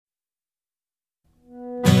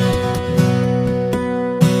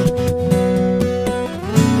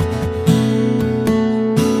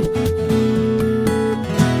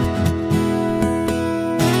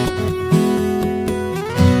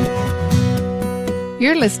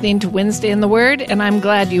You're listening to Wednesday in the Word, and I'm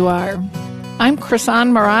glad you are. I'm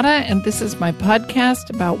Krisan Marotta, and this is my podcast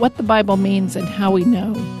about what the Bible means and how we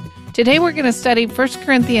know. Today we're going to study 1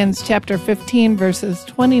 Corinthians chapter 15, verses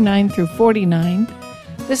 29 through 49.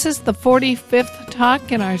 This is the 45th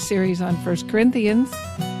talk in our series on 1 Corinthians.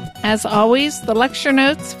 As always, the lecture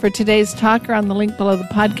notes for today's talk are on the link below the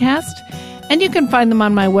podcast, and you can find them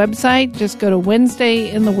on my website. Just go to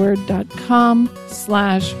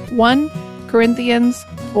wednesdayintheword.com/1 Corinthians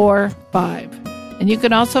 4:5. And you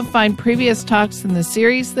can also find previous talks in the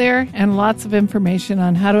series there and lots of information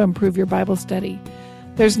on how to improve your Bible study.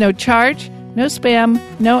 There's no charge, no spam,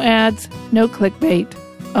 no ads, no clickbait,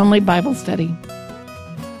 only Bible study.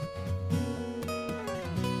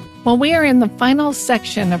 Well, we are in the final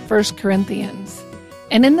section of 1 Corinthians.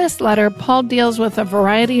 And in this letter, Paul deals with a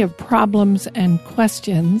variety of problems and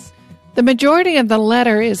questions. The majority of the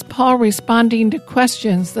letter is Paul responding to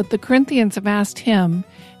questions that the Corinthians have asked him,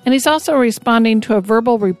 and he's also responding to a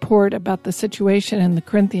verbal report about the situation in the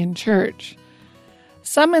Corinthian church.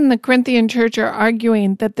 Some in the Corinthian church are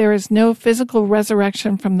arguing that there is no physical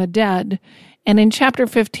resurrection from the dead, and in chapter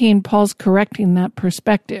 15, Paul's correcting that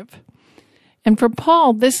perspective. And for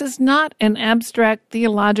Paul, this is not an abstract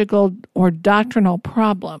theological or doctrinal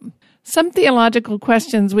problem. Some theological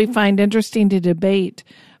questions we find interesting to debate,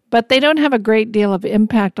 but they don't have a great deal of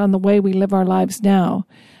impact on the way we live our lives now.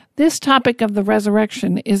 This topic of the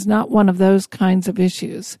resurrection is not one of those kinds of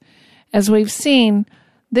issues. As we've seen,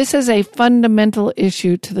 this is a fundamental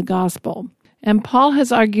issue to the gospel. And Paul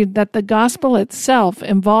has argued that the gospel itself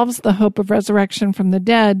involves the hope of resurrection from the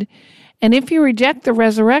dead, and if you reject the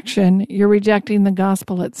resurrection, you're rejecting the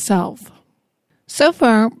gospel itself. So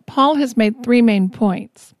far, Paul has made three main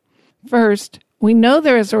points. First, we know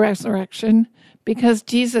there is a resurrection because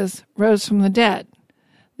Jesus rose from the dead.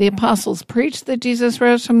 The apostles preached that Jesus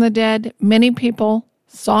rose from the dead. Many people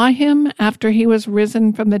saw him after he was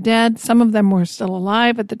risen from the dead. Some of them were still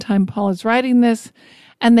alive at the time Paul is writing this,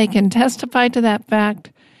 and they can testify to that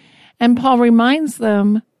fact. And Paul reminds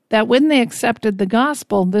them that when they accepted the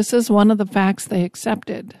gospel, this is one of the facts they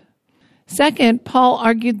accepted. Second, Paul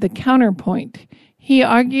argued the counterpoint. He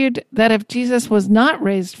argued that if Jesus was not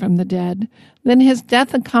raised from the dead, then his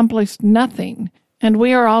death accomplished nothing, and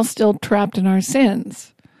we are all still trapped in our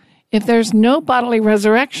sins. If there's no bodily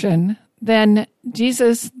resurrection, then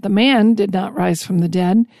Jesus, the man, did not rise from the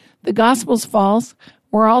dead. The gospel's false.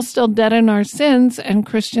 We're all still dead in our sins, and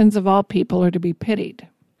Christians of all people are to be pitied.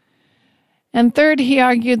 And third, he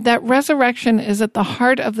argued that resurrection is at the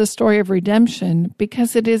heart of the story of redemption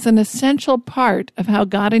because it is an essential part of how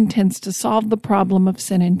God intends to solve the problem of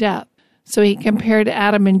sin and death. So he compared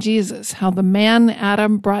Adam and Jesus, how the man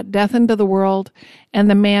Adam brought death into the world, and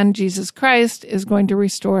the man Jesus Christ is going to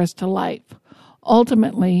restore us to life.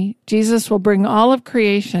 Ultimately, Jesus will bring all of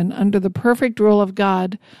creation under the perfect rule of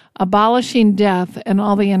God, abolishing death and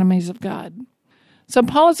all the enemies of God. So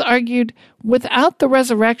Paul has argued, without the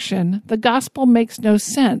resurrection, the gospel makes no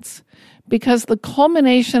sense, because the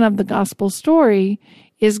culmination of the gospel story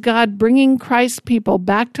is God bringing Christ's people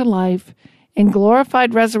back to life in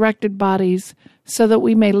glorified resurrected bodies so that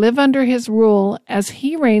we may live under his rule as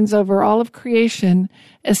he reigns over all of creation,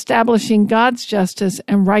 establishing God's justice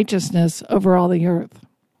and righteousness over all the earth.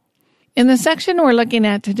 In the section we're looking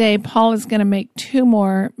at today, Paul is going to make two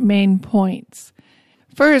more main points.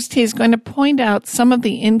 First, he's going to point out some of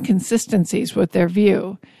the inconsistencies with their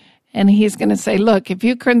view. And he's going to say, look, if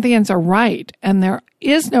you Corinthians are right and there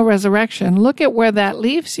is no resurrection, look at where that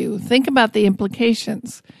leaves you. Think about the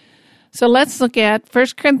implications. So let's look at 1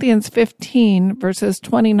 Corinthians 15, verses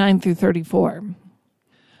 29 through 34.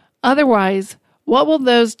 Otherwise, what will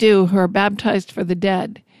those do who are baptized for the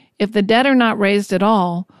dead? If the dead are not raised at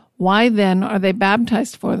all, why then are they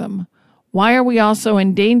baptized for them? Why are we also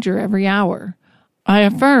in danger every hour? I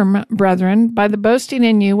affirm, brethren, by the boasting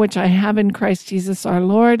in you which I have in Christ Jesus our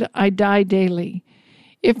Lord, I die daily.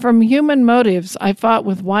 If from human motives I fought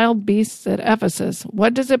with wild beasts at Ephesus,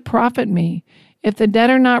 what does it profit me? If the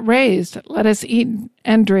dead are not raised, let us eat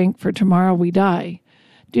and drink, for tomorrow we die.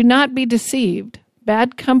 Do not be deceived.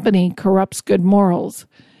 Bad company corrupts good morals.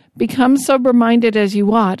 Become sober-minded as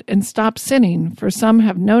you ought, and stop sinning, for some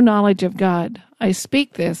have no knowledge of God. I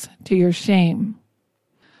speak this to your shame.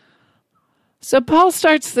 So Paul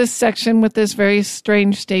starts this section with this very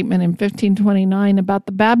strange statement in 15:29 about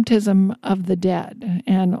the baptism of the dead.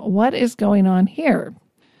 And what is going on here?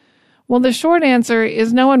 Well, the short answer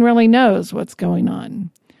is no one really knows what's going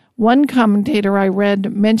on. One commentator I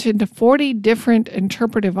read mentioned 40 different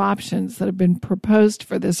interpretive options that have been proposed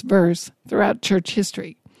for this verse throughout church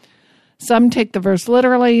history. Some take the verse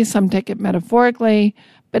literally, some take it metaphorically,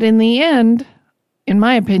 but in the end, in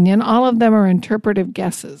my opinion, all of them are interpretive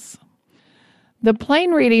guesses. The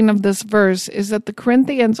plain reading of this verse is that the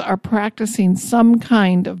Corinthians are practicing some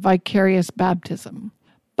kind of vicarious baptism.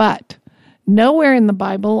 But nowhere in the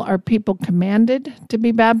Bible are people commanded to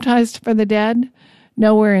be baptized for the dead.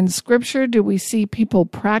 Nowhere in Scripture do we see people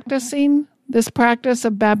practicing this practice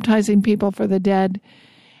of baptizing people for the dead.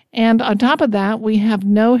 And on top of that, we have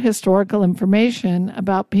no historical information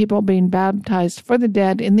about people being baptized for the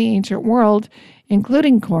dead in the ancient world,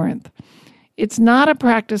 including Corinth. It's not a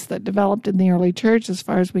practice that developed in the early church as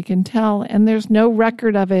far as we can tell, and there's no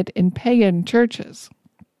record of it in pagan churches.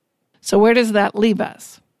 So where does that leave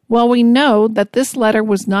us? Well, we know that this letter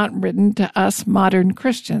was not written to us modern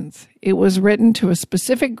Christians. It was written to a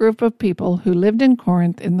specific group of people who lived in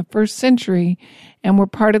Corinth in the first century and were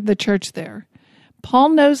part of the church there. Paul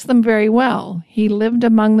knows them very well. He lived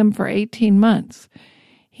among them for 18 months.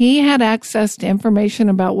 He had access to information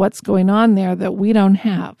about what's going on there that we don't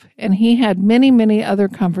have, and he had many, many other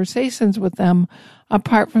conversations with them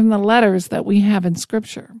apart from the letters that we have in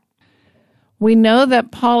Scripture. We know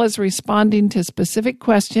that Paul is responding to specific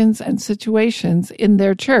questions and situations in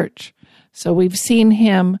their church. So we've seen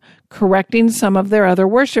him correcting some of their other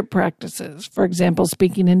worship practices. For example,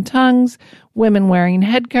 speaking in tongues, women wearing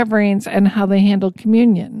head coverings, and how they handle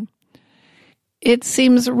communion. It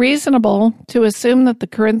seems reasonable to assume that the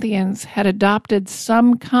Corinthians had adopted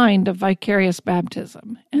some kind of vicarious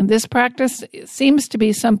baptism, and this practice seems to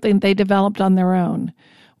be something they developed on their own.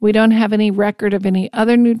 We don't have any record of any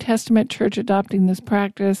other New Testament church adopting this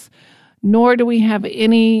practice, nor do we have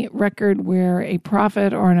any record where a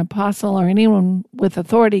prophet or an apostle or anyone with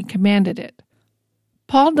authority commanded it.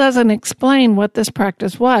 Paul doesn't explain what this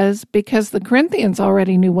practice was because the Corinthians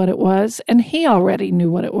already knew what it was, and he already knew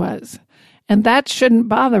what it was. And that shouldn't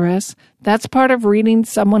bother us. That's part of reading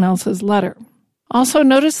someone else's letter. Also,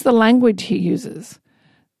 notice the language he uses.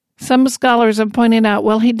 Some scholars have pointed out,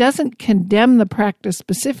 well, he doesn't condemn the practice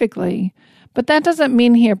specifically, but that doesn't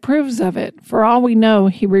mean he approves of it. For all we know,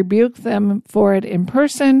 he rebuked them for it in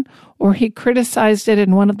person, or he criticized it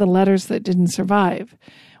in one of the letters that didn't survive.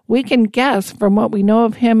 We can guess from what we know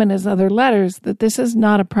of him and his other letters that this is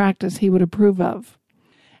not a practice he would approve of.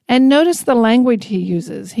 And notice the language he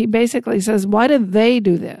uses. He basically says, why did they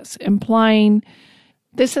do this? Implying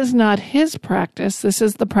this is not his practice, this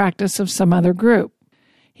is the practice of some other group.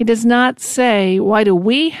 He does not say, why do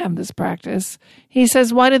we have this practice? He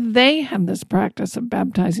says, why did they have this practice of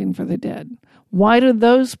baptizing for the dead? Why do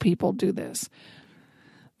those people do this?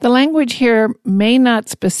 The language here may not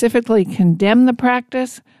specifically condemn the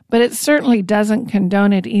practice, but it certainly doesn't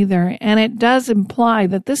condone it either, and it does imply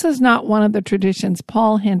that this is not one of the traditions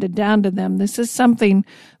Paul handed down to them. This is something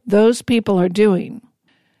those people are doing.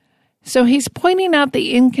 So he's pointing out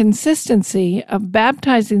the inconsistency of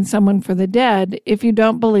baptizing someone for the dead if you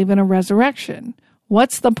don't believe in a resurrection.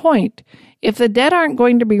 What's the point? If the dead aren't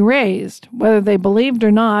going to be raised, whether they believed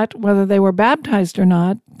or not, whether they were baptized or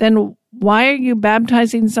not, then why are you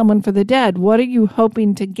baptizing someone for the dead? What are you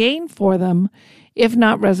hoping to gain for them, if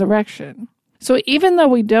not resurrection? So even though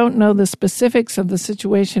we don't know the specifics of the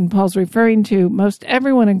situation Paul's referring to, most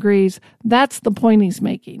everyone agrees that's the point he's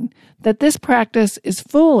making, that this practice is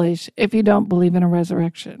foolish if you don't believe in a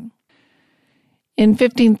resurrection. In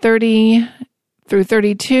 15:30 through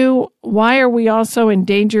 32, why are we also in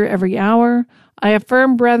danger every hour? I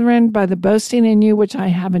affirm, brethren, by the boasting in you which I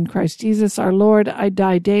have in Christ Jesus our Lord, I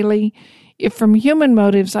die daily. If from human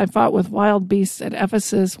motives I fought with wild beasts at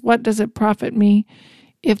Ephesus, what does it profit me?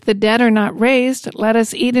 If the dead are not raised, let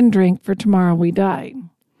us eat and drink, for tomorrow we die.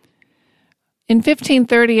 In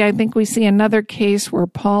 1530, I think we see another case where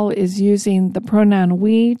Paul is using the pronoun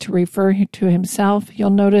we to refer to himself.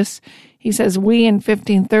 You'll notice he says we in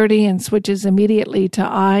 1530 and switches immediately to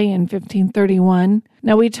I in 1531.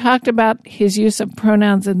 Now, we talked about his use of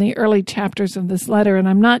pronouns in the early chapters of this letter, and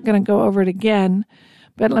I'm not going to go over it again,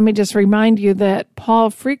 but let me just remind you that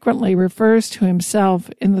Paul frequently refers to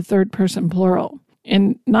himself in the third person plural,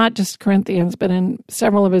 in not just Corinthians, but in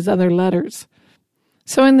several of his other letters.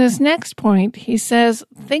 So in this next point, he says,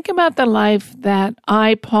 think about the life that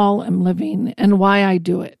I, Paul, am living and why I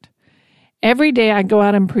do it. Every day I go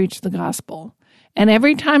out and preach the gospel. And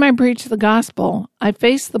every time I preach the gospel, I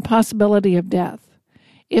face the possibility of death.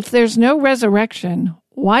 If there's no resurrection,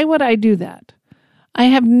 why would I do that? I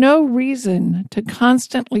have no reason to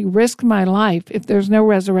constantly risk my life if there's no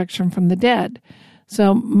resurrection from the dead.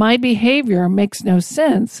 So my behavior makes no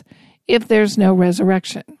sense if there's no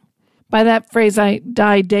resurrection. By that phrase, I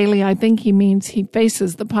die daily, I think he means he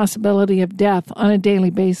faces the possibility of death on a daily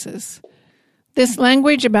basis. This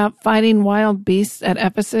language about fighting wild beasts at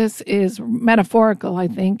Ephesus is metaphorical, I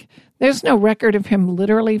think. There's no record of him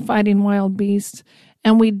literally fighting wild beasts,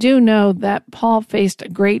 and we do know that Paul faced a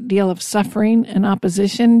great deal of suffering and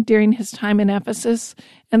opposition during his time in Ephesus,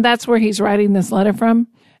 and that's where he's writing this letter from.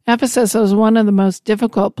 Ephesus was one of the most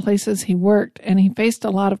difficult places he worked, and he faced a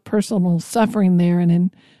lot of personal suffering there. And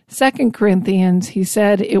in 2 Corinthians, he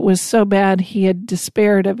said it was so bad he had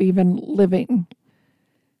despaired of even living.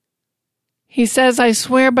 He says, I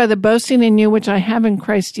swear by the boasting in you which I have in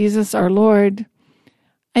Christ Jesus our Lord.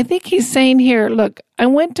 I think he's saying here, look, I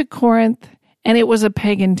went to Corinth, and it was a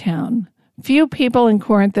pagan town. Few people in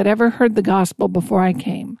Corinth had ever heard the gospel before I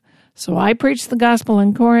came. So I preached the gospel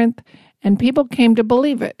in Corinth, and people came to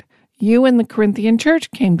believe it. You in the Corinthian church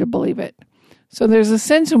came to believe it. So there's a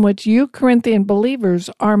sense in which you Corinthian believers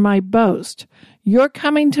are my boast. Your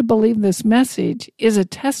coming to believe this message is a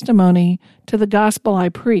testimony to the gospel I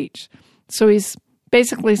preach. So he's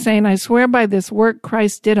basically saying, I swear by this work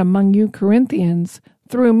Christ did among you Corinthians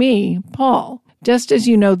through me, Paul. Just as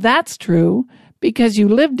you know that's true, because you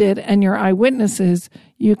lived it and you're eyewitnesses,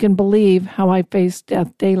 you can believe how I faced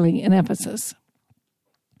death daily in Ephesus.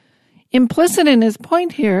 Implicit in his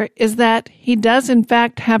point here is that he does in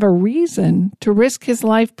fact have a reason to risk his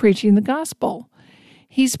life preaching the gospel.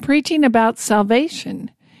 He's preaching about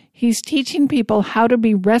salvation. He's teaching people how to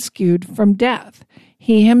be rescued from death.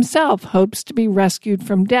 He himself hopes to be rescued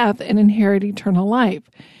from death and inherit eternal life.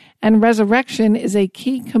 And resurrection is a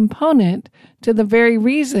key component to the very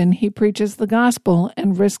reason he preaches the gospel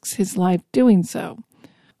and risks his life doing so.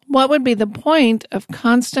 What would be the point of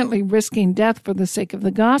constantly risking death for the sake of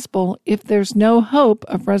the gospel if there's no hope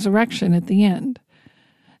of resurrection at the end?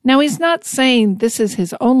 Now, he's not saying this is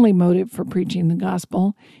his only motive for preaching the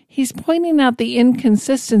gospel. He's pointing out the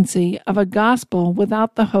inconsistency of a gospel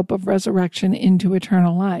without the hope of resurrection into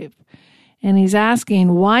eternal life. And he's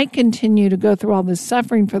asking, why continue to go through all this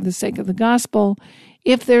suffering for the sake of the gospel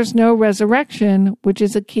if there's no resurrection, which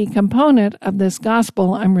is a key component of this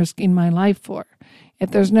gospel I'm risking my life for? If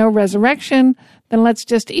there's no resurrection, then let's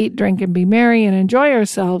just eat, drink, and be merry and enjoy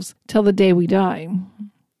ourselves till the day we die.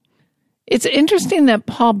 It's interesting that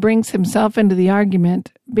Paul brings himself into the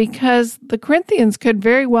argument because the Corinthians could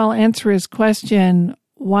very well answer his question,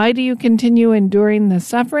 why do you continue enduring the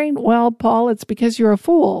suffering? Well, Paul, it's because you're a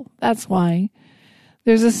fool. That's why.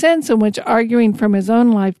 There's a sense in which arguing from his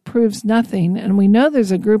own life proves nothing, and we know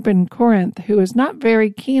there's a group in Corinth who is not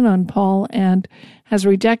very keen on Paul and has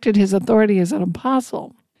rejected his authority as an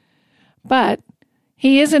apostle. But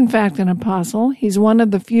he is in fact an apostle. He's one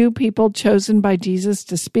of the few people chosen by Jesus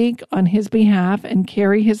to speak on his behalf and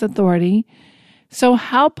carry his authority. So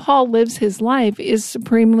how Paul lives his life is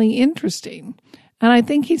supremely interesting. And I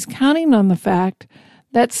think he's counting on the fact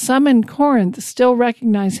that some in Corinth still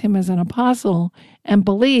recognize him as an apostle and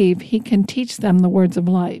believe he can teach them the words of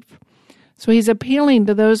life. So he's appealing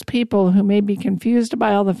to those people who may be confused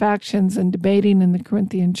by all the factions and debating in the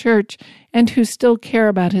Corinthian church and who still care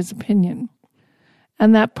about his opinion.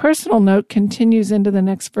 And that personal note continues into the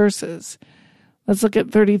next verses. Let's look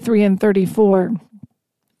at 33 and 34.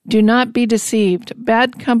 Do not be deceived.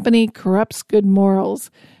 Bad company corrupts good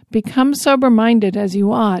morals. Become sober-minded as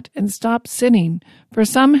you ought, and stop sinning, for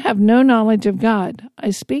some have no knowledge of God. I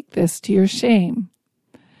speak this to your shame.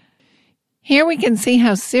 Here we can see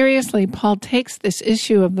how seriously Paul takes this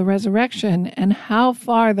issue of the resurrection and how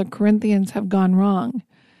far the Corinthians have gone wrong.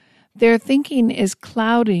 Their thinking is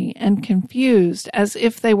cloudy and confused as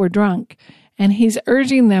if they were drunk, and he's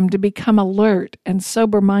urging them to become alert and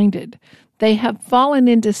sober-minded. They have fallen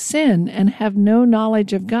into sin and have no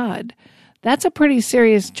knowledge of God. That's a pretty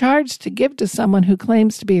serious charge to give to someone who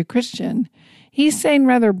claims to be a Christian. He's saying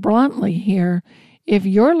rather bluntly here, if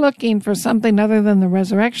you're looking for something other than the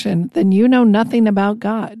resurrection, then you know nothing about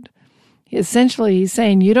God. Essentially, he's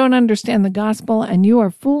saying you don't understand the gospel and you are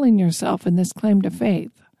fooling yourself in this claim to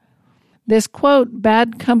faith. This quote,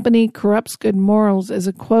 bad company corrupts good morals, is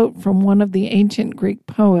a quote from one of the ancient Greek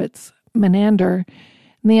poets, Menander.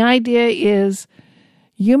 And the idea is,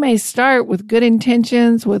 you may start with good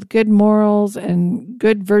intentions, with good morals and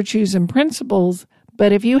good virtues and principles,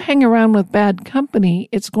 but if you hang around with bad company,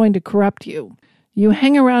 it's going to corrupt you. You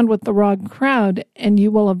hang around with the wrong crowd, and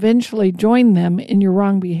you will eventually join them in your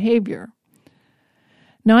wrong behavior.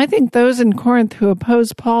 Now, I think those in Corinth who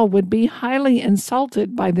oppose Paul would be highly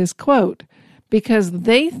insulted by this quote, because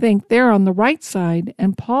they think they're on the right side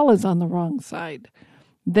and Paul is on the wrong side.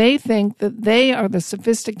 They think that they are the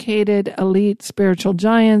sophisticated, elite spiritual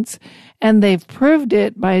giants, and they've proved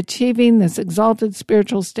it by achieving this exalted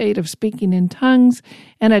spiritual state of speaking in tongues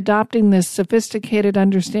and adopting this sophisticated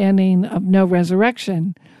understanding of no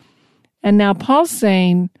resurrection. And now Paul's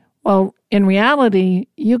saying, well, in reality,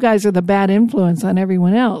 you guys are the bad influence on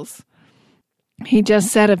everyone else. He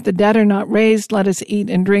just said, if the dead are not raised, let us eat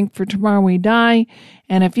and drink, for tomorrow we die.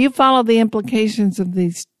 And if you follow the implications of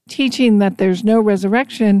these teaching that there's no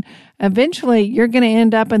resurrection, eventually you're going to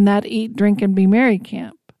end up in that eat, drink, and be merry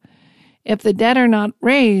camp. If the dead are not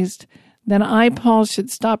raised, then I, Paul,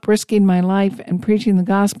 should stop risking my life and preaching the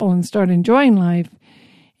gospel and start enjoying life.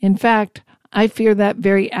 In fact, I fear that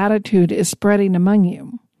very attitude is spreading among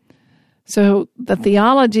you. So the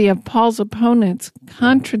theology of Paul's opponents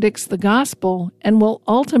contradicts the gospel and will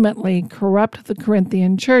ultimately corrupt the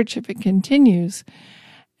Corinthian church if it continues.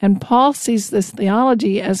 And Paul sees this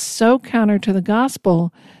theology as so counter to the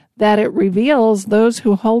gospel that it reveals those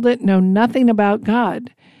who hold it know nothing about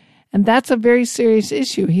God. And that's a very serious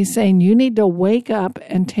issue. He's saying you need to wake up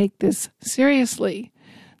and take this seriously.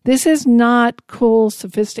 This is not cool,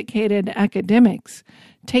 sophisticated academics.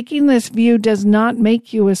 Taking this view does not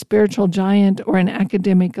make you a spiritual giant or an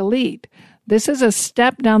academic elite. This is a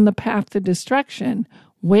step down the path to destruction.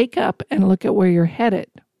 Wake up and look at where you're headed.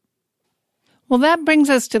 Well, that brings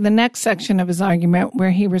us to the next section of his argument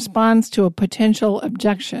where he responds to a potential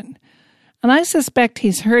objection. And I suspect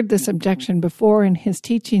he's heard this objection before in his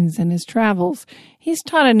teachings and his travels. He's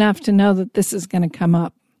taught enough to know that this is going to come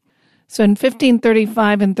up. So in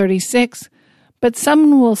 15:35 and 36, but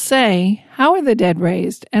someone will say, how are the dead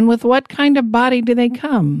raised, and with what kind of body do they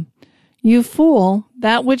come? You fool,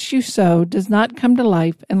 that which you sow does not come to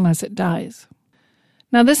life unless it dies.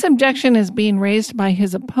 Now this objection is being raised by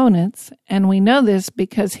his opponents, and we know this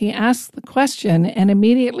because he asks the question and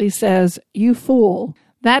immediately says, you fool.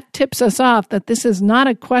 That tips us off that this is not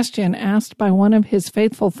a question asked by one of his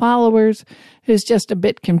faithful followers who's just a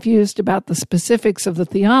bit confused about the specifics of the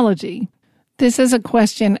theology. This is a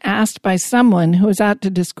question asked by someone who is out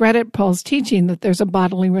to discredit Paul's teaching that there's a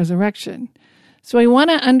bodily resurrection. So we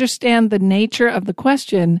want to understand the nature of the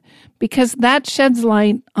question because that sheds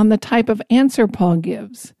light on the type of answer Paul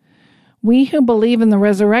gives. We who believe in the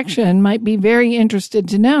resurrection might be very interested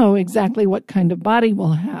to know exactly what kind of body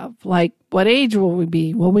we'll have, like what age will we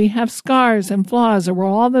be? Will we have scars and flaws, or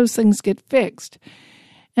will all those things get fixed?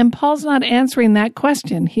 And Paul's not answering that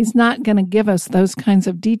question. He's not going to give us those kinds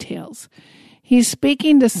of details. He's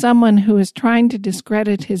speaking to someone who is trying to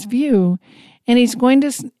discredit his view, and he's going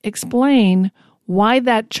to explain why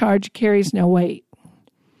that charge carries no weight.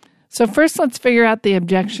 So first, let's figure out the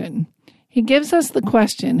objection. He gives us the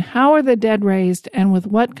question, how are the dead raised, and with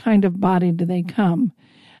what kind of body do they come?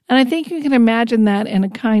 And I think you can imagine that in a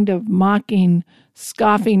kind of mocking,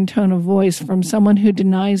 scoffing tone of voice from someone who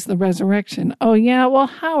denies the resurrection. Oh yeah, well,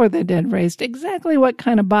 how are the dead raised? Exactly what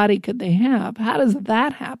kind of body could they have? How does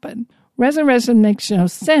that happen? Resurrection makes no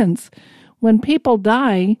sense. When people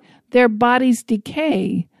die, their bodies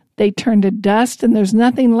decay. They turn to dust and there's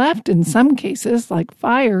nothing left in some cases, like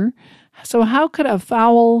fire. So how could a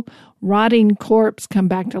foul, rotting corpse come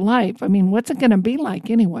back to life? I mean, what's it going to be like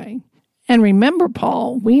anyway? And remember,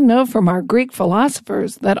 Paul, we know from our Greek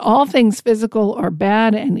philosophers that all things physical are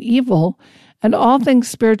bad and evil, and all things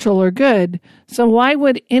spiritual are good. So why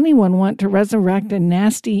would anyone want to resurrect a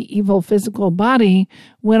nasty, evil physical body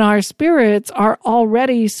when our spirits are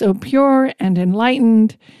already so pure and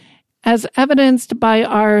enlightened, as evidenced by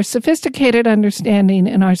our sophisticated understanding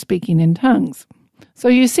and our speaking in tongues? So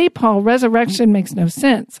you see, Paul, resurrection makes no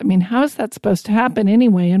sense. I mean, how is that supposed to happen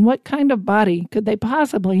anyway? And what kind of body could they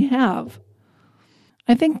possibly have?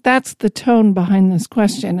 I think that's the tone behind this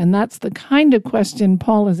question, and that's the kind of question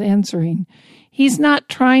Paul is answering. He's not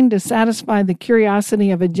trying to satisfy the curiosity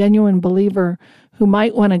of a genuine believer who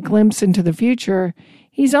might want a glimpse into the future.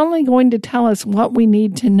 He's only going to tell us what we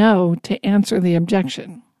need to know to answer the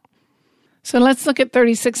objection. So let's look at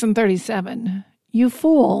 36 and 37. You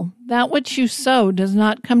fool, that which you sow does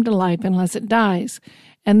not come to life unless it dies.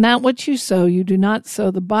 And that which you sow, you do not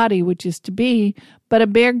sow the body which is to be, but a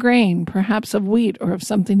bare grain, perhaps of wheat or of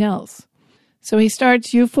something else. So he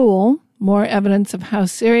starts, you fool, more evidence of how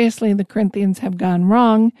seriously the Corinthians have gone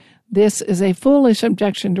wrong. This is a foolish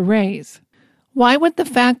objection to raise. Why would the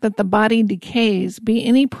fact that the body decays be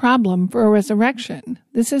any problem for a resurrection?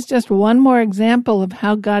 This is just one more example of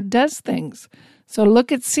how God does things. So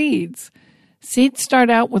look at seeds. Seeds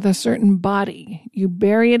start out with a certain body. You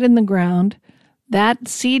bury it in the ground. That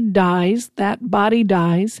seed dies. That body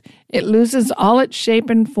dies. It loses all its shape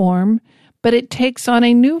and form, but it takes on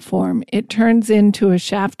a new form. It turns into a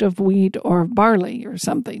shaft of wheat or of barley or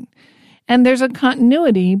something. And there's a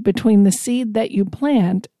continuity between the seed that you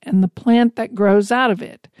plant and the plant that grows out of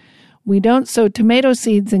it. We don't sow tomato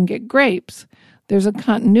seeds and get grapes. There's a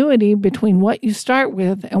continuity between what you start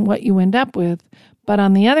with and what you end up with, But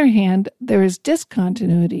on the other hand, there is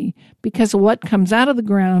discontinuity because what comes out of the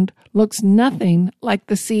ground looks nothing like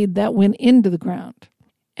the seed that went into the ground.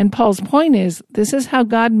 And Paul's point is, this is how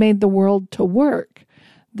God made the world to work.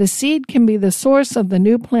 The seed can be the source of the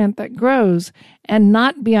new plant that grows and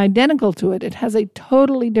not be identical to it. It has a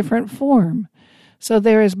totally different form. So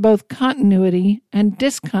there is both continuity and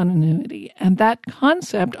discontinuity, and that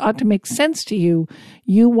concept ought to make sense to you.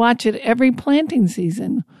 You watch it every planting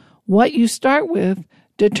season. What you start with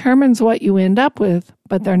determines what you end up with,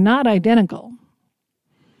 but they're not identical.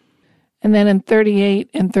 And then in 38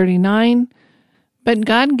 and 39, but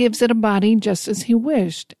God gives it a body just as he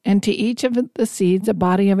wished, and to each of the seeds a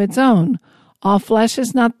body of its own. All flesh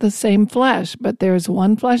is not the same flesh, but there is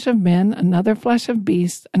one flesh of men, another flesh of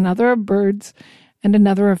beasts, another of birds, and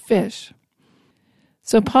another of fish.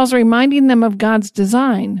 So Paul's reminding them of God's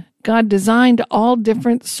design. God designed all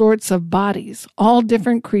different sorts of bodies, all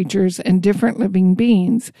different creatures and different living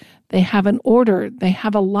beings. They have an order. They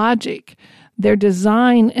have a logic. Their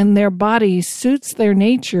design and their body suits their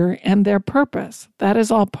nature and their purpose. That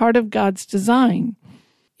is all part of God's design.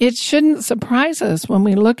 It shouldn't surprise us when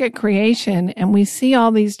we look at creation and we see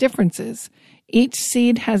all these differences. Each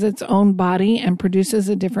seed has its own body and produces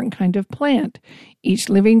a different kind of plant. Each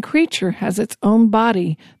living creature has its own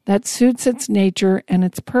body that suits its nature and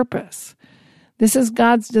its purpose. This is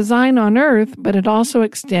God's design on earth, but it also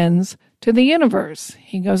extends to the universe.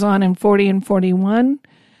 He goes on in 40 and 41.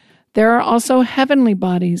 There are also heavenly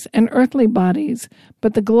bodies and earthly bodies,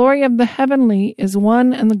 but the glory of the heavenly is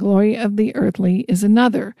one and the glory of the earthly is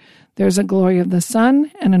another. There's a glory of the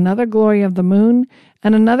sun and another glory of the moon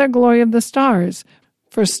and another glory of the stars,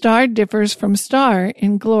 for star differs from star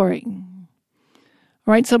in glory.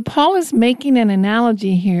 All right, so Paul is making an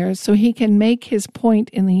analogy here so he can make his point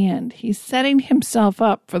in the end. He's setting himself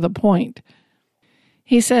up for the point.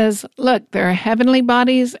 He says, look, there are heavenly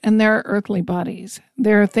bodies and there are earthly bodies.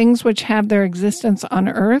 There are things which have their existence on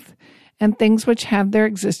earth and things which have their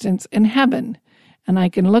existence in heaven. And I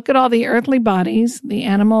can look at all the earthly bodies, the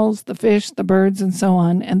animals, the fish, the birds, and so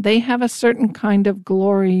on, and they have a certain kind of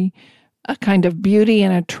glory, a kind of beauty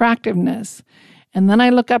and attractiveness. And then I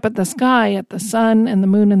look up at the sky, at the sun and the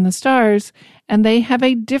moon and the stars, and they have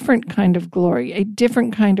a different kind of glory, a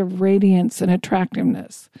different kind of radiance and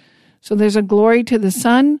attractiveness. So there's a glory to the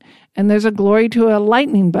sun, and there's a glory to a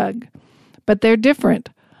lightning bug, but they're different.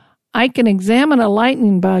 I can examine a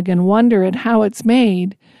lightning bug and wonder at how it's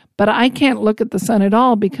made, but I can't look at the sun at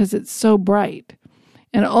all because it's so bright.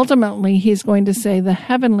 And ultimately, he's going to say the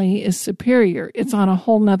heavenly is superior. It's on a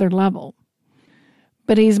whole nother level.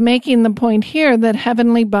 But he's making the point here that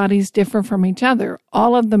heavenly bodies differ from each other.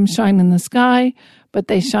 All of them shine in the sky, but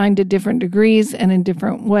they shine to different degrees and in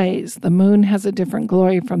different ways. The moon has a different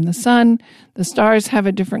glory from the sun, the stars have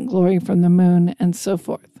a different glory from the moon, and so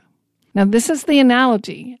forth. Now, this is the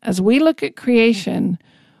analogy. As we look at creation,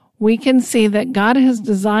 we can see that God has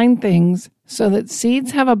designed things so that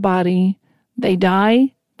seeds have a body, they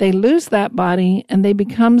die, they lose that body, and they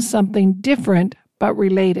become something different but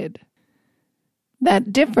related.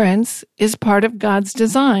 That difference is part of God's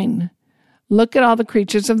design. Look at all the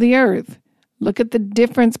creatures of the earth. Look at the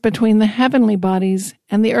difference between the heavenly bodies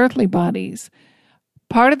and the earthly bodies.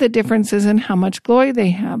 Part of the difference is in how much glory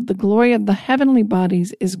they have. The glory of the heavenly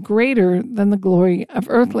bodies is greater than the glory of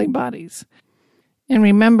earthly bodies. And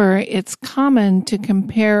remember, it's common to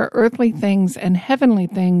compare earthly things and heavenly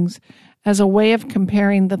things as a way of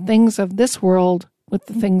comparing the things of this world with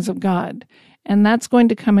the things of God. And that's going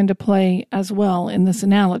to come into play as well in this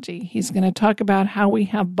analogy. He's going to talk about how we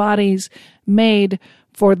have bodies made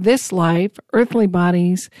for this life, earthly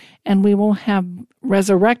bodies, and we will have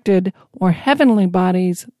resurrected or heavenly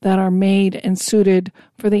bodies that are made and suited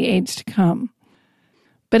for the age to come.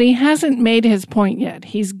 But he hasn't made his point yet.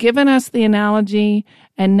 He's given us the analogy,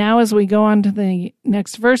 and now as we go on to the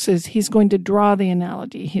next verses, he's going to draw the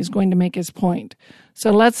analogy. He's going to make his point.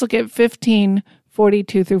 So let's look at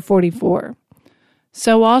 15:42 through 44.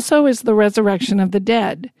 So also is the resurrection of the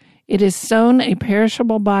dead. It is sown a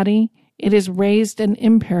perishable body, it is raised an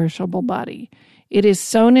imperishable body. It is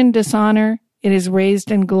sown in dishonor, it is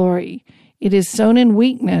raised in glory. It is sown in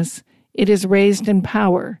weakness, it is raised in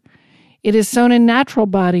power. It is sown a natural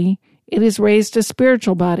body, it is raised a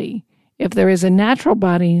spiritual body. If there is a natural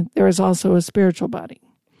body, there is also a spiritual body.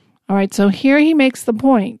 All right, so here he makes the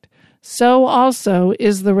point. So also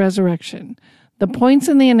is the resurrection. The points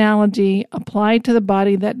in the analogy apply to the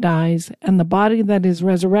body that dies and the body that is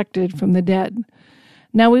resurrected from the dead.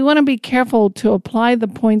 Now, we want to be careful to apply the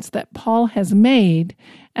points that Paul has made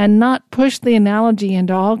and not push the analogy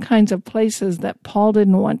into all kinds of places that Paul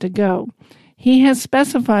didn't want to go. He has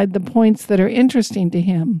specified the points that are interesting to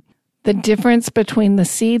him. The difference between the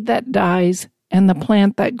seed that dies and the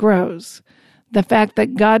plant that grows. The fact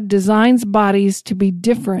that God designs bodies to be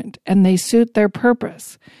different and they suit their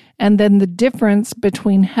purpose. And then the difference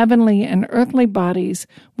between heavenly and earthly bodies,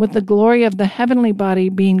 with the glory of the heavenly body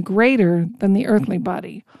being greater than the earthly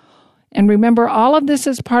body. And remember, all of this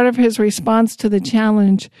is part of his response to the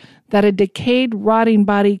challenge that a decayed, rotting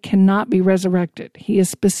body cannot be resurrected. He is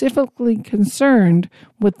specifically concerned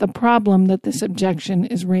with the problem that this objection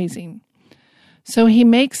is raising. So he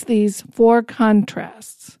makes these 4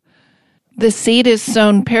 contrasts. The seed is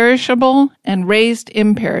sown perishable and raised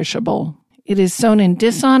imperishable. It is sown in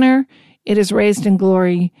dishonor, it is raised in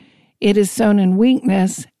glory. It is sown in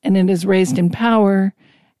weakness, and it is raised in power.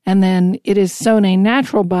 And then it is sown a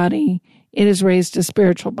natural body, it is raised a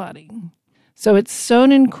spiritual body. So it's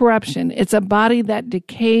sown in corruption. It's a body that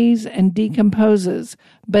decays and decomposes,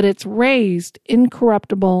 but it's raised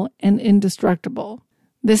incorruptible and indestructible.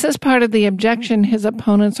 This is part of the objection his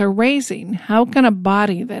opponents are raising. How can a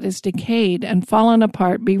body that is decayed and fallen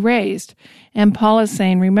apart be raised? And Paul is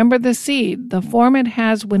saying, remember the seed, the form it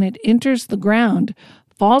has when it enters the ground,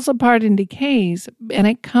 falls apart and decays, and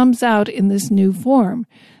it comes out in this new form.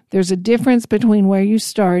 There's a difference between where you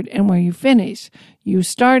start and where you finish. You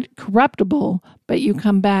start corruptible, but you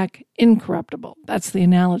come back incorruptible. That's the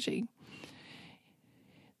analogy.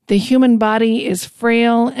 The human body is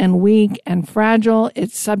frail and weak and fragile.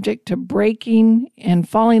 It's subject to breaking and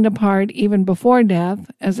falling apart even before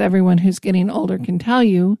death, as everyone who's getting older can tell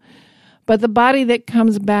you. But the body that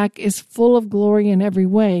comes back is full of glory in every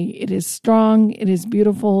way. It is strong, it is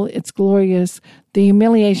beautiful, it's glorious. The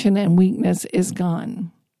humiliation and weakness is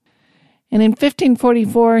gone. And in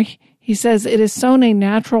 1544, he says, it is sown a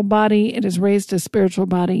natural body, it is raised a spiritual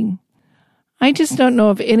body. I just don't know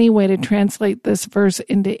of any way to translate this verse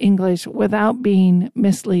into English without being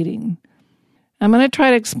misleading. I'm going to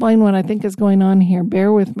try to explain what I think is going on here.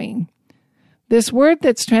 Bear with me. This word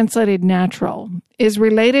that's translated natural is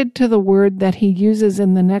related to the word that he uses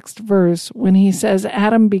in the next verse when he says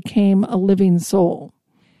Adam became a living soul.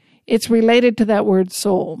 It's related to that word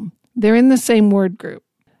soul. They're in the same word group.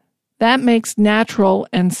 That makes natural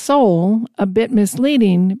and soul a bit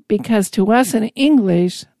misleading because to us in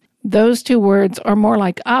English, those two words are more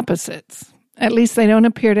like opposites. At least they don't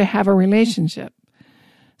appear to have a relationship.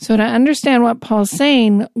 So to understand what Paul's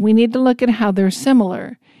saying, we need to look at how they're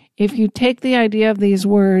similar. If you take the idea of these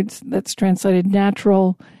words that's translated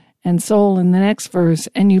natural and soul in the next verse,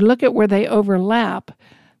 and you look at where they overlap,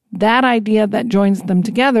 that idea that joins them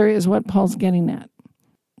together is what Paul's getting at.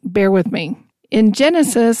 Bear with me. In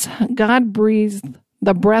Genesis, God breathed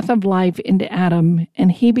the breath of life into Adam,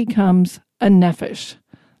 and he becomes a nephesh.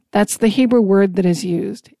 That's the Hebrew word that is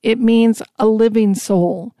used. It means a living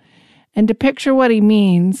soul. And to picture what he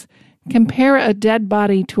means, compare a dead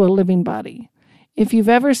body to a living body. If you've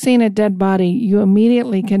ever seen a dead body, you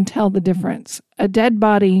immediately can tell the difference. A dead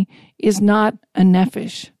body is not a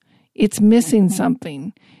nephesh. It's missing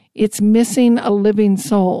something. It's missing a living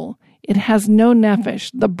soul. It has no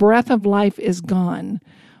nephesh. The breath of life is gone.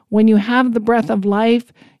 When you have the breath of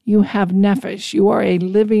life, you have nephesh. You are a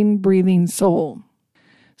living, breathing soul.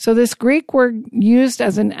 So this Greek word used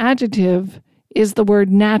as an adjective is the word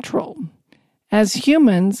natural. As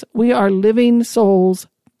humans, we are living souls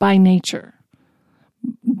by nature.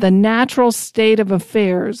 The natural state of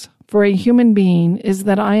affairs for a human being is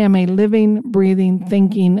that I am a living, breathing,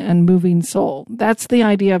 thinking, and moving soul. That's the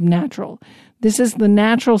idea of natural. This is the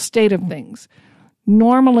natural state of things.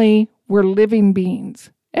 Normally, we're living beings.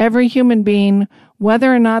 Every human being,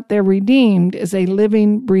 whether or not they're redeemed, is a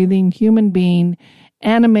living, breathing human being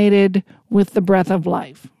animated with the breath of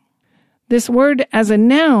life. This word as a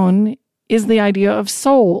noun is the idea of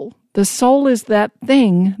soul. The soul is that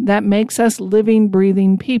thing that makes us living,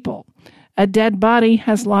 breathing people. A dead body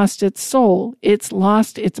has lost its soul. It's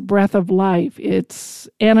lost its breath of life, its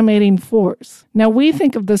animating force. Now, we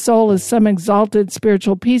think of the soul as some exalted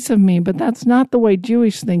spiritual piece of me, but that's not the way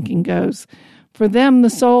Jewish thinking goes. For them, the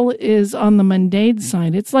soul is on the mundane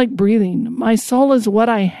side. It's like breathing. My soul is what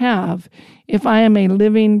I have if I am a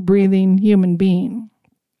living, breathing human being.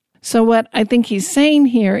 So what I think he's saying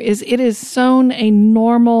here is it is sown a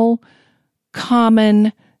normal,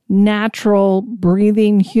 common, natural,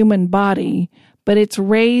 breathing human body, but it's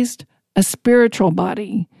raised a spiritual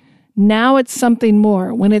body. Now it's something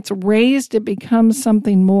more. When it's raised, it becomes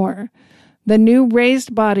something more. The new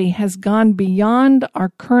raised body has gone beyond our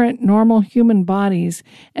current normal human bodies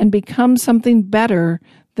and become something better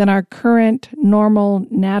than our current normal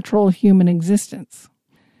natural human existence.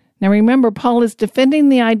 Now remember, Paul is defending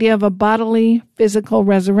the idea of a bodily, physical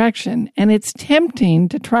resurrection, and it's tempting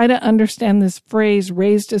to try to understand this phrase,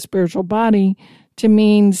 raised a spiritual body, to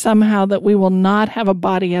mean somehow that we will not have a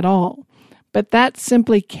body at all. But that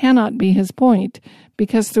simply cannot be his point,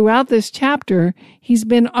 because throughout this chapter, he's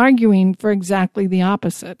been arguing for exactly the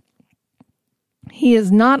opposite. He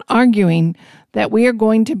is not arguing that we are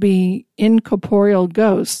going to be incorporeal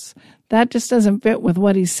ghosts. That just doesn't fit with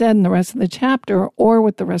what he said in the rest of the chapter or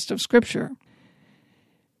with the rest of Scripture.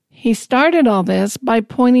 He started all this by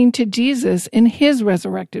pointing to Jesus in his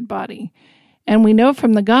resurrected body. And we know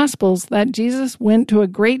from the Gospels that Jesus went to a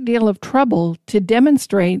great deal of trouble to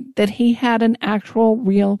demonstrate that he had an actual,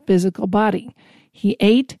 real physical body. He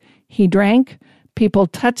ate, he drank, people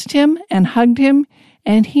touched him and hugged him,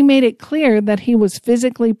 and he made it clear that he was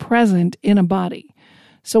physically present in a body.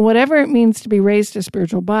 So whatever it means to be raised to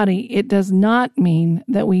spiritual body, it does not mean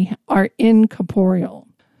that we are incorporeal.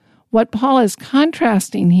 What Paul is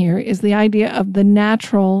contrasting here is the idea of the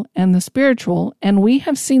natural and the spiritual, and we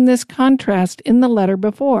have seen this contrast in the letter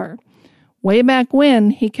before. Way back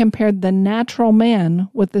when, he compared the natural man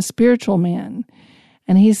with the spiritual man,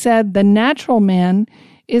 and he said the natural man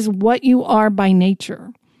is what you are by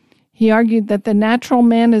nature. He argued that the natural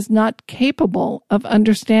man is not capable of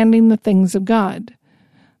understanding the things of God.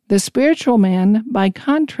 The spiritual man, by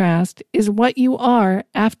contrast, is what you are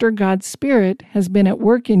after God's Spirit has been at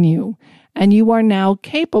work in you, and you are now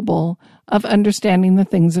capable of understanding the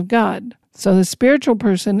things of God. So the spiritual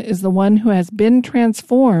person is the one who has been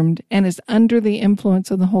transformed and is under the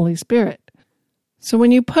influence of the Holy Spirit. So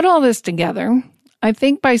when you put all this together, I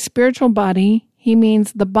think by spiritual body, he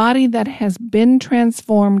means the body that has been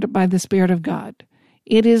transformed by the Spirit of God.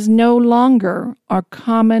 It is no longer our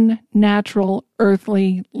common, natural,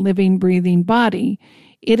 earthly, living, breathing body.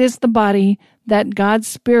 It is the body that God's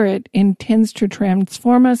Spirit intends to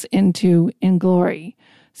transform us into in glory.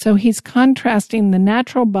 So he's contrasting the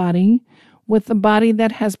natural body with the body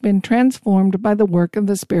that has been transformed by the work of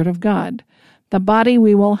the Spirit of God. The body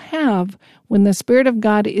we will have when the Spirit of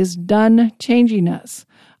God is done changing us.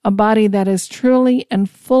 A body that is truly and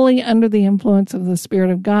fully under the influence of the Spirit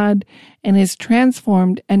of God and is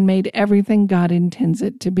transformed and made everything God intends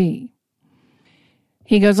it to be.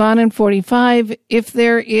 He goes on in 45, if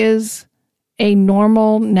there is a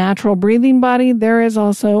normal, natural breathing body, there is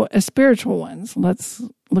also a spiritual one. So let's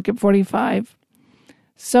look at 45.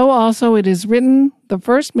 So also it is written, the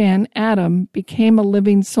first man, Adam, became a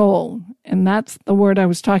living soul. And that's the word I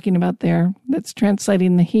was talking about there. That's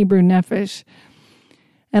translating the Hebrew nephesh.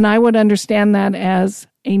 And I would understand that as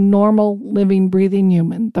a normal, living, breathing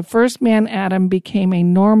human. The first man, Adam, became a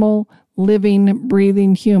normal, living,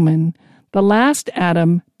 breathing human. The last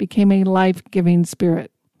Adam became a life-giving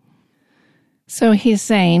spirit. So he's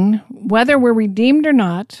saying, whether we're redeemed or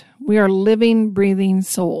not, we are living, breathing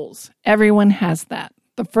souls. Everyone has that.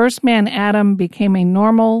 The first man, Adam, became a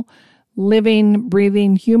normal, living,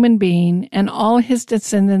 breathing human being, and all his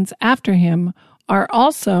descendants after him are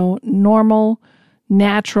also normal,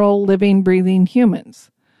 natural, living, breathing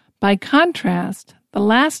humans. By contrast, the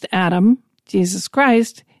last Adam, Jesus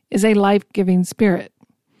Christ, is a life-giving spirit.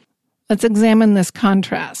 Let's examine this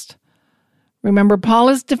contrast. Remember, Paul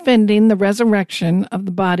is defending the resurrection of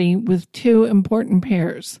the body with two important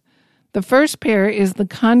pairs. The first pair is the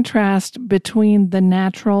contrast between the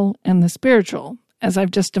natural and the spiritual, as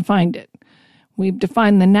I've just defined it. We've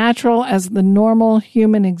defined the natural as the normal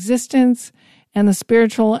human existence, and the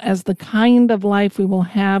spiritual as the kind of life we will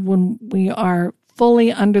have when we are fully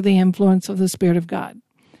under the influence of the Spirit of God.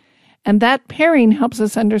 And that pairing helps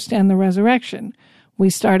us understand the resurrection. We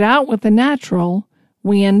start out with the natural,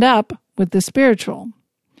 we end up with the spiritual.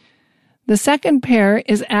 The second pair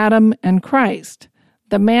is Adam and Christ.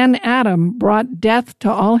 The man Adam brought death to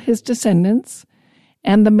all his descendants,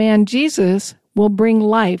 and the man Jesus will bring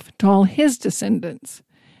life to all his descendants.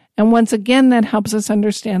 And once again, that helps us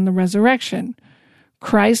understand the resurrection.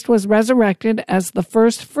 Christ was resurrected as the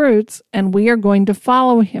first fruits, and we are going to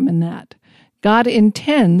follow him in that. God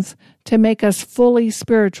intends to make us fully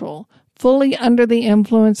spiritual, fully under the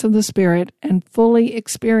influence of the Spirit, and fully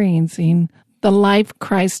experiencing the life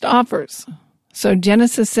Christ offers. So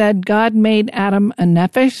Genesis said God made Adam a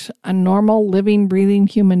nephesh, a normal, living, breathing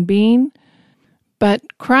human being.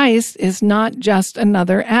 But Christ is not just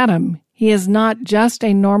another Adam. He is not just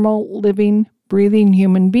a normal, living, breathing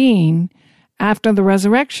human being. After the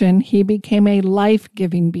resurrection, he became a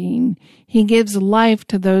life-giving being. He gives life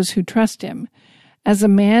to those who trust him. As a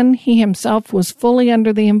man, he himself was fully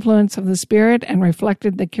under the influence of the Spirit and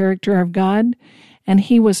reflected the character of God, and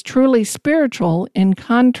he was truly spiritual in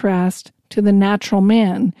contrast to the natural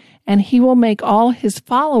man, and he will make all his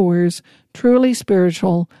followers truly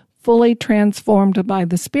spiritual, fully transformed by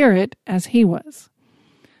the Spirit as he was.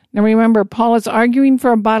 Now remember, Paul is arguing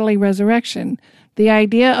for a bodily resurrection. The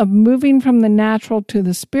idea of moving from the natural to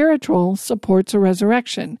the spiritual supports a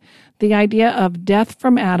resurrection. The idea of death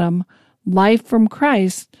from Adam, life from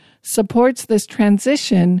Christ, supports this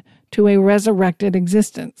transition to a resurrected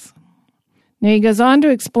existence. Now he goes on to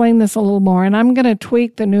explain this a little more, and I'm going to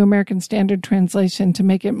tweak the New American Standard Translation to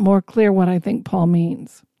make it more clear what I think Paul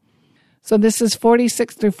means. So this is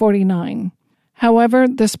 46 through 49. However,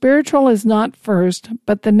 the spiritual is not first,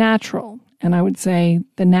 but the natural. And I would say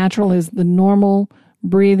the natural is the normal,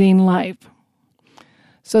 breathing life.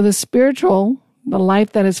 So the spiritual, the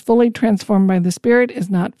life that is fully transformed by the Spirit, is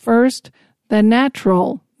not first. The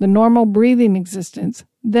natural, the normal breathing existence,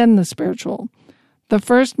 then the spiritual. The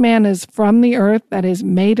first man is from the earth, that is,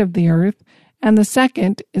 made of the earth, and the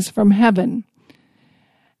second is from heaven.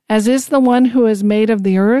 As is the one who is made of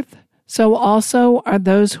the earth, so also are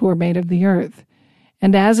those who are made of the earth.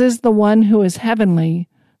 And as is the one who is heavenly,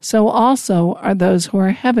 so also are those who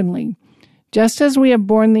are heavenly. Just as we have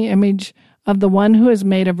borne the image of the one who is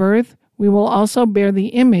made of earth, we will also bear the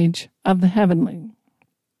image of the heavenly.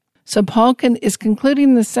 So Paul is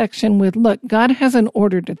concluding this section with, look, God has an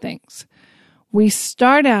order to things. We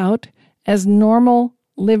start out as normal,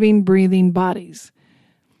 living, breathing bodies.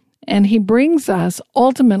 And he brings us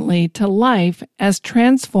ultimately to life as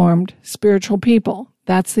transformed spiritual people.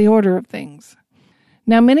 That's the order of things.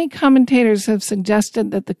 Now, many commentators have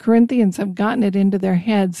suggested that the Corinthians have gotten it into their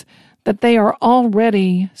heads that they are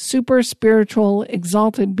already super spiritual,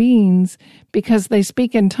 exalted beings because they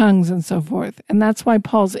speak in tongues and so forth. And that's why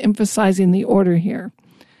Paul's emphasizing the order here.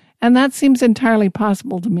 And that seems entirely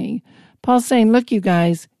possible to me. Paul's saying, look, you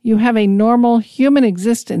guys, you have a normal human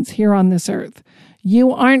existence here on this earth.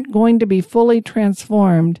 You aren't going to be fully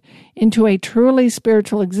transformed into a truly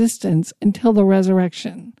spiritual existence until the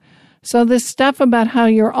resurrection. So this stuff about how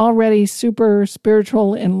you're already super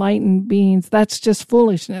spiritual, enlightened beings, that's just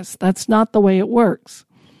foolishness. That's not the way it works.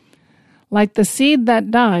 Like the seed that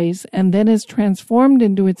dies and then is transformed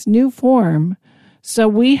into its new form, so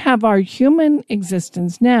we have our human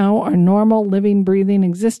existence now, our normal living, breathing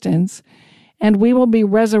existence, and we will be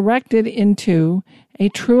resurrected into a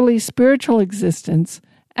truly spiritual existence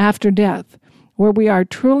after death, where we are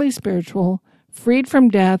truly spiritual, freed from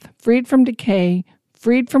death, freed from decay,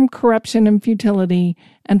 freed from corruption and futility,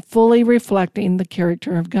 and fully reflecting the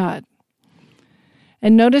character of God.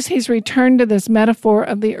 And notice he's returned to this metaphor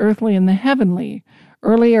of the earthly and the heavenly.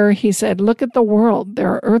 Earlier, he said, look at the world. There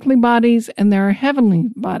are earthly bodies and there are heavenly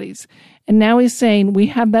bodies. And now he's saying we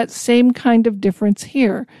have that same kind of difference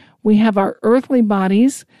here. We have our earthly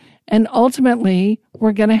bodies, and ultimately,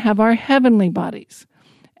 we're going to have our heavenly bodies.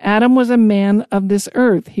 Adam was a man of this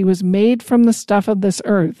earth. He was made from the stuff of this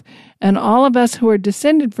earth. And all of us who are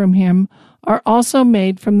descended from him are also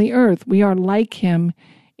made from the earth. We are like him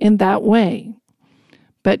in that way.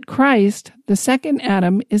 But Christ, the second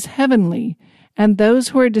Adam, is heavenly, and those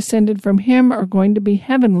who are descended from him are going to be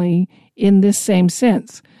heavenly in this same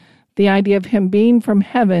sense. The idea of him being from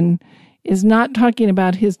heaven is not talking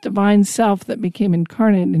about his divine self that became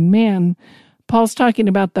incarnate in man. Paul's talking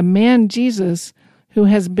about the man Jesus who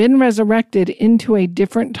has been resurrected into a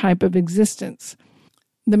different type of existence.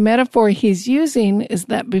 The metaphor he's using is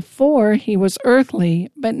that before he was earthly,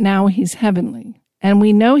 but now he's heavenly. And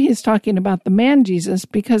we know he's talking about the man Jesus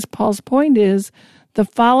because Paul's point is the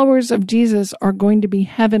followers of Jesus are going to be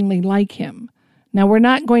heavenly like him. Now, we're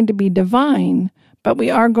not going to be divine, but we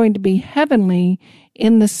are going to be heavenly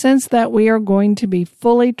in the sense that we are going to be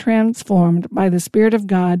fully transformed by the Spirit of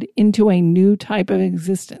God into a new type of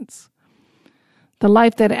existence. The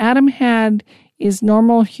life that Adam had is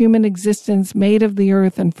normal human existence made of the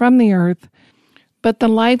earth and from the earth, but the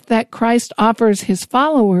life that Christ offers his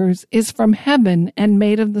followers is from heaven and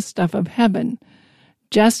made of the stuff of heaven.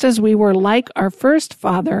 Just as we were like our first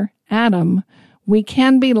father, Adam, we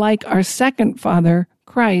can be like our second father,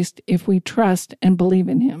 Christ, if we trust and believe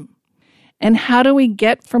in him. And how do we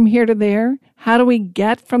get from here to there? How do we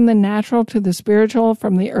get from the natural to the spiritual,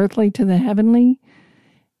 from the earthly to the heavenly?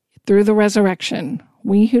 Through the resurrection.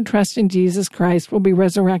 We who trust in Jesus Christ will be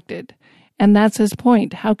resurrected. And that's his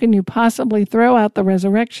point. How can you possibly throw out the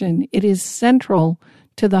resurrection? It is central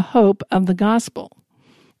to the hope of the gospel.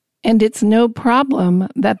 And it's no problem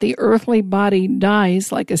that the earthly body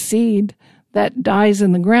dies like a seed that dies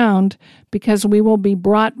in the ground, because we will be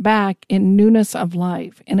brought back in newness of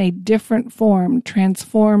life, in a different form,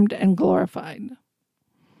 transformed and glorified.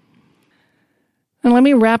 And let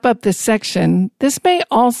me wrap up this section. This may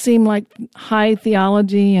all seem like high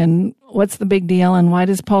theology and what's the big deal and why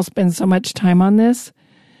does Paul spend so much time on this?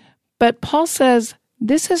 But Paul says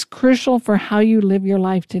this is crucial for how you live your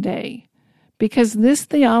life today, because this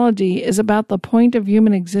theology is about the point of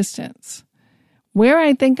human existence. Where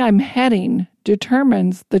I think I'm heading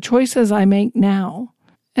determines the choices I make now.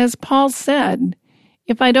 As Paul said,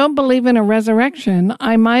 if I don't believe in a resurrection,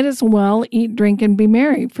 I might as well eat, drink, and be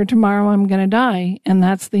merry, for tomorrow I'm going to die, and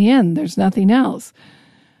that's the end. There's nothing else.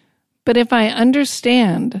 But if I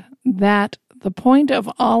understand that the point of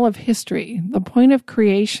all of history, the point of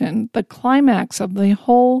creation, the climax of the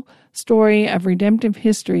whole story of redemptive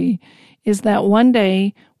history is that one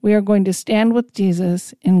day we are going to stand with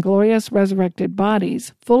Jesus in glorious resurrected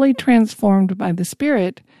bodies, fully transformed by the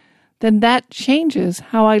Spirit, then that changes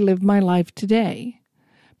how I live my life today.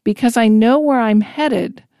 Because I know where I'm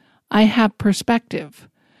headed, I have perspective.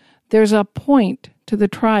 There's a point to the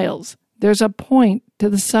trials. There's a point to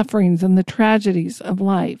the sufferings and the tragedies of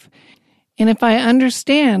life. And if I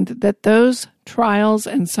understand that those trials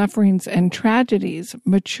and sufferings and tragedies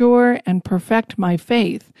mature and perfect my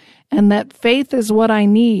faith, and that faith is what I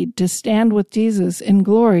need to stand with Jesus in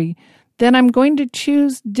glory, then I'm going to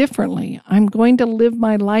choose differently. I'm going to live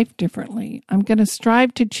my life differently. I'm going to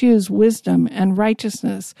strive to choose wisdom and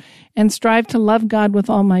righteousness and strive to love God with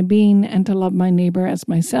all my being and to love my neighbor as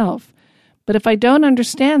myself. But if I don't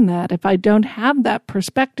understand that, if I don't have that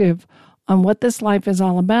perspective on what this life is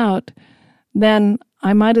all about, then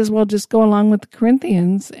I might as well just go along with the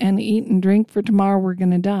Corinthians and eat and drink, for tomorrow we're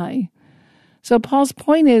going to die. So Paul's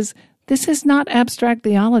point is, this is not abstract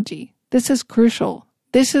theology. This is crucial.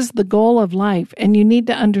 This is the goal of life, and you need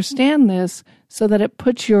to understand this so that it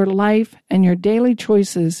puts your life and your daily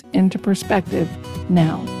choices into perspective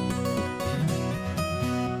now.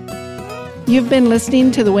 You've been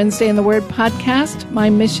listening to the Wednesday in the Word podcast. My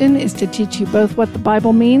mission is to teach you both what the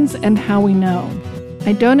Bible means and how we know.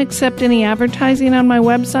 I don't accept any advertising on my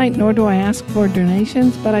website, nor do I ask for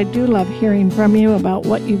donations, but I do love hearing from you about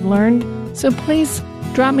what you've learned. So please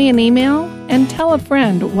drop me an email and tell a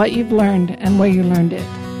friend what you've learned and where you learned it.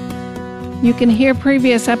 You can hear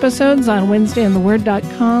previous episodes on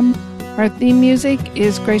WednesdayInTheWord.com. Our theme music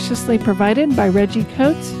is graciously provided by Reggie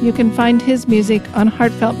Coates. You can find his music on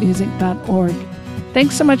heartfeltmusic.org.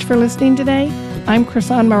 Thanks so much for listening today. I'm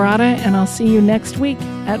Krisan Marotta, and I'll see you next week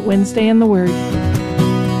at Wednesday in the Word.